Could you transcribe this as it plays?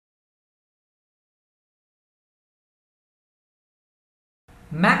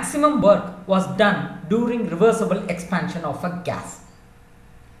Maximum work was done during reversible expansion of a gas.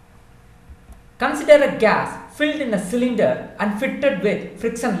 Consider a gas filled in a cylinder and fitted with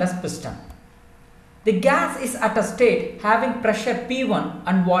frictionless piston. The gas is at a state having pressure P1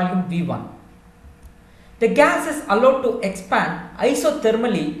 and volume V1. The gas is allowed to expand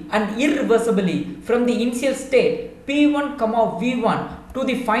isothermally and irreversibly from the initial state P1, V1 to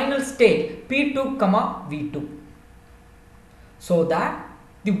the final state P2, V2. So that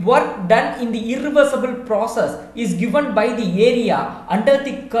the work done in the irreversible process is given by the area under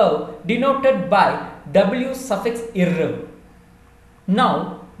the curve denoted by W suffix irrev.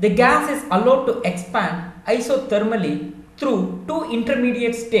 Now, the gas is allowed to expand isothermally through two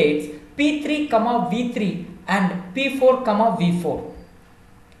intermediate states P3, V3 and P4, V4.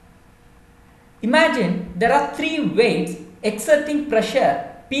 Imagine there are three weights exerting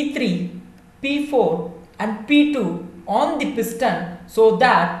pressure P3, P4 and P2 on the piston so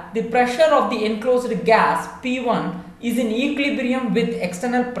that the pressure of the enclosed gas P1 is in equilibrium with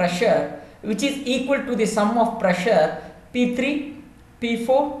external pressure, which is equal to the sum of pressure P3,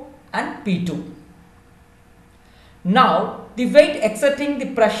 P4 and P2. Now, the weight exerting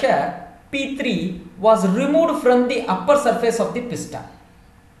the pressure P3 was removed from the upper surface of the piston.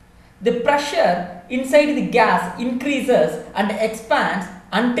 The pressure inside the gas increases and expands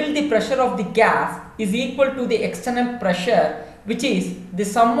until the pressure of the gas is equal to the external pressure, which is the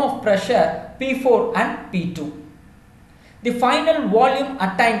sum of pressure P4 and P2. The final volume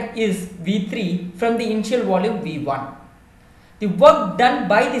attained is V3 from the initial volume V1. The work done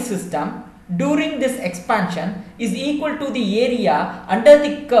by the system during this expansion is equal to the area under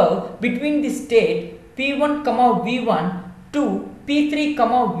the curve between the state P1, V1 to P3,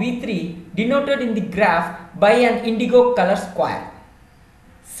 V3 denoted in the graph by an indigo color square.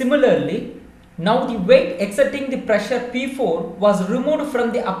 Similarly, now the weight exerting the pressure P4 was removed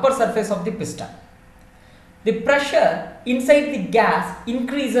from the upper surface of the piston. The pressure inside the gas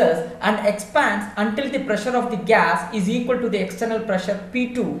increases and expands until the pressure of the gas is equal to the external pressure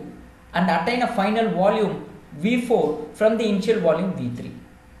P2 and attain a final volume V4 from the initial volume V3.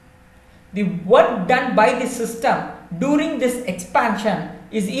 The work done by the system during this expansion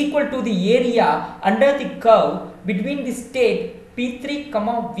is equal to the area under the curve between the state P3,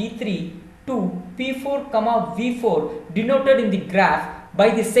 V3 to P4, V4 denoted in the graph by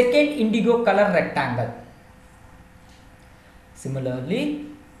the second indigo color rectangle. Similarly,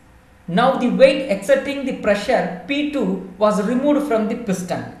 now the weight exerting the pressure P2 was removed from the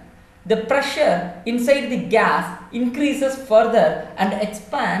piston. The pressure inside the gas increases further and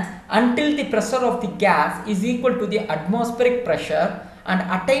expands until the pressure of the gas is equal to the atmospheric pressure and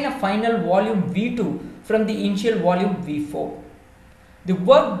attain a final volume V2 from the initial volume V4. The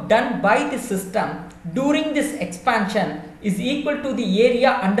work done by the system during this expansion is equal to the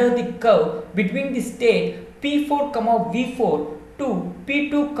area under the curve between the state P4, V4 to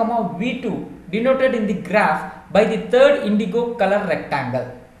P2, V2 denoted in the graph by the third indigo color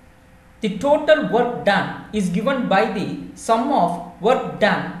rectangle. The total work done is given by the sum of work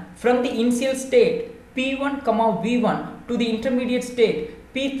done from the initial state P1, V1 to the intermediate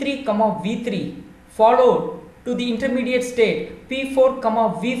state P3, V3 followed to the intermediate state P4,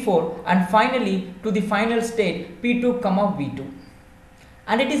 V4 and finally to the final state P2, V2.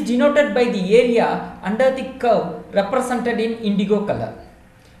 And it is denoted by the area under the curve represented in indigo color,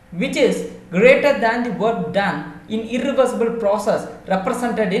 which is greater than the work done in irreversible process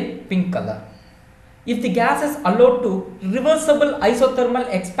represented in pink color. If the gas is allowed to reversible isothermal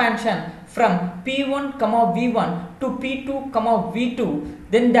expansion from P1, V1 to P2, V2,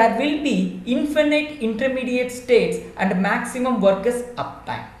 then there will be infinite intermediate states and maximum work is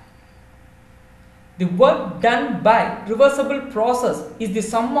uptime. The work done by reversible process is the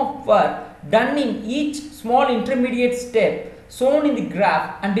sum of work done in each small intermediate step shown in the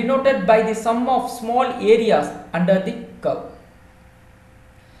graph and denoted by the sum of small areas under the curve.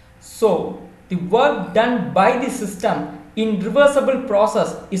 So, the work done by the system in reversible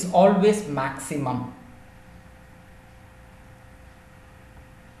process is always maximum.